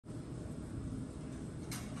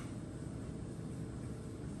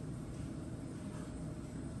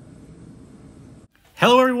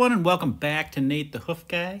Hello everyone and welcome back to Nate the Hoof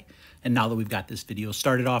Guy. And now that we've got this video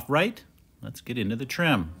started off right, let's get into the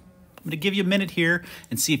trim. I'm going to give you a minute here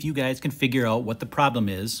and see if you guys can figure out what the problem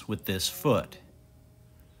is with this foot.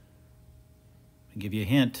 I'll give you a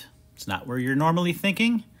hint. It's not where you're normally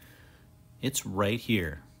thinking. It's right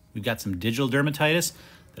here. We've got some digital dermatitis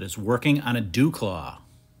that is working on a dew claw.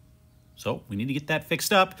 So we need to get that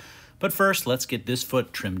fixed up. But first, let's get this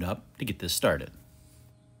foot trimmed up to get this started.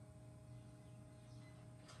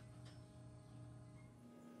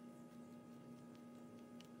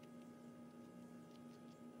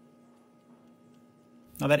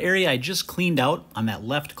 Now that area I just cleaned out on that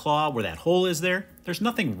left claw where that hole is there's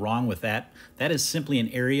nothing wrong with that. That is simply an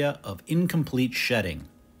area of incomplete shedding.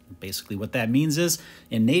 Basically what that means is,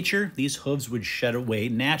 in nature, these hooves would shed away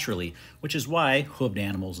naturally, which is why hooved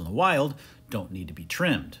animals in the wild don't need to be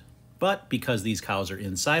trimmed. But because these cows are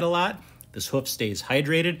inside a lot, this hoof stays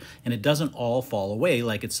hydrated and it doesn't all fall away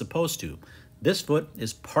like it's supposed to. This foot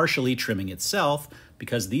is partially trimming itself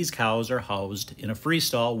because these cows are housed in a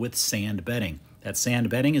freestall with sand bedding. That sand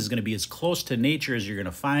bedding is going to be as close to nature as you're going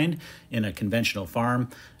to find in a conventional farm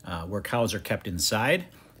where cows are kept inside.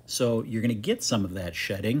 So you're going to get some of that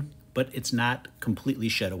shedding, but it's not completely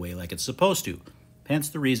shed away like it's supposed to. Hence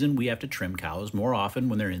the reason we have to trim cows more often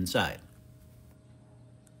when they're inside.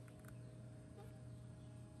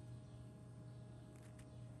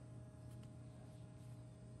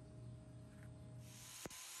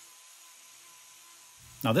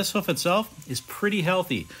 Now this hoof itself is pretty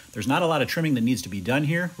healthy. There's not a lot of trimming that needs to be done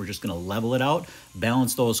here. We're just going to level it out,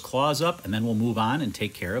 balance those claws up, and then we'll move on and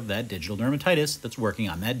take care of that digital dermatitis that's working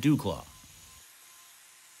on that dew claw.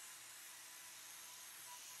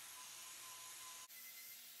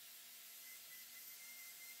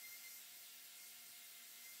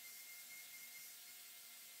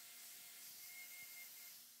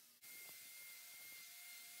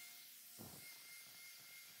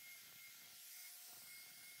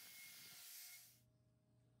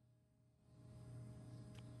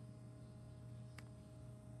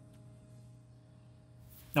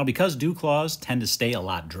 Now, because dew claws tend to stay a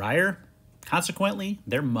lot drier, consequently,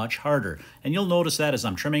 they're much harder. And you'll notice that as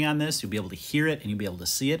I'm trimming on this, you'll be able to hear it and you'll be able to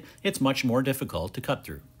see it. It's much more difficult to cut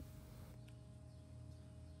through.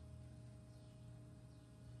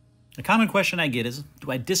 A common question I get is, do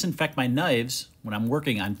I disinfect my knives when I'm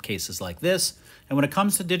working on cases like this? And when it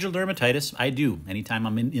comes to digital dermatitis, I do. Anytime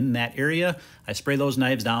I'm in that area, I spray those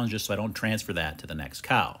knives down just so I don't transfer that to the next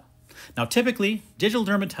cow. Now, typically, digital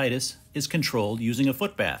dermatitis is controlled using a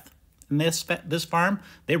foot bath. In this farm,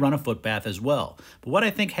 they run a foot bath as well. But what I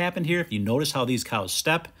think happened here, if you notice how these cows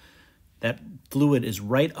step, that fluid is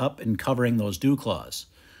right up and covering those dew claws.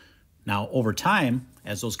 Now, over time,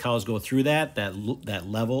 as those cows go through that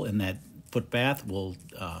level in that foot bath will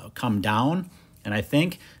come down. And I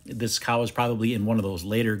think this cow is probably in one of those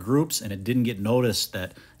later groups and it didn't get noticed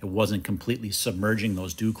that it wasn't completely submerging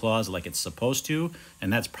those dew claws like it's supposed to.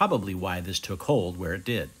 And that's probably why this took hold where it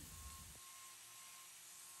did.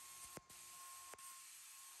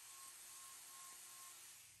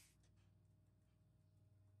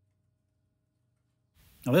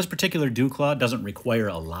 Now this particular dew claw doesn't require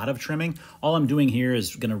a lot of trimming. All I'm doing here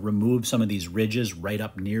is going to remove some of these ridges right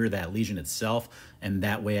up near that lesion itself, and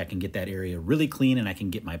that way I can get that area really clean and I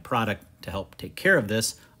can get my product to help take care of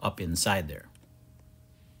this up inside there.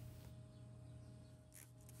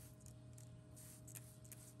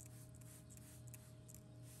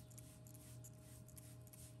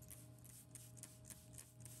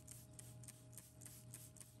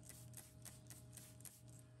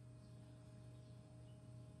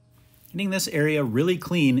 Getting this area really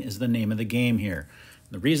clean is the name of the game here.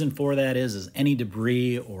 The reason for that is any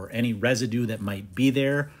debris or any residue that might be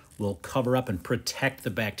there will cover up and protect the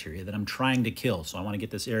bacteria that I'm trying to kill. So I want to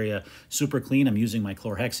get this area super clean. I'm using my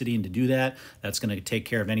chlorhexidine to do that. That's going to take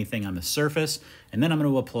care of anything on the surface. And then I'm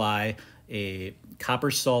going to apply a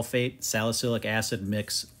copper sulfate salicylic acid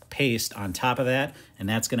mix paste on top of that, and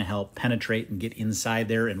that's going to help penetrate and get inside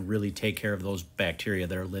there and really take care of those bacteria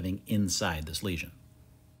that are living inside this lesion.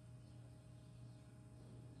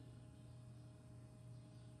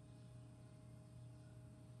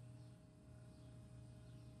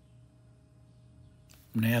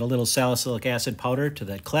 I'm going to add a little salicylic acid powder to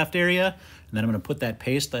that cleft area, and then I'm going to put that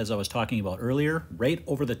paste, as I was talking about earlier, right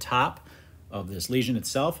over the top of this lesion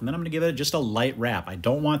itself, and then I'm going to give it just a light wrap. I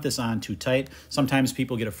don't want this on too tight. Sometimes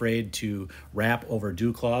people get afraid to wrap over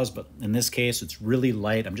dew claws, but in this case, it's really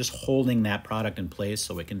light. I'm just holding that product in place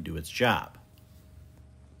so it can do its job.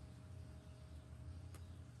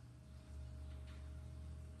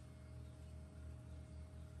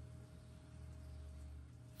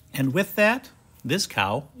 And with that, this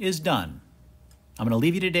cow is done. I'm going to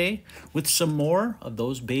leave you today with some more of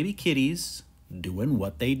those baby kitties doing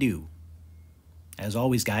what they do. As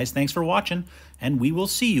always, guys, thanks for watching, and we will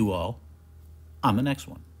see you all on the next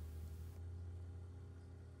one.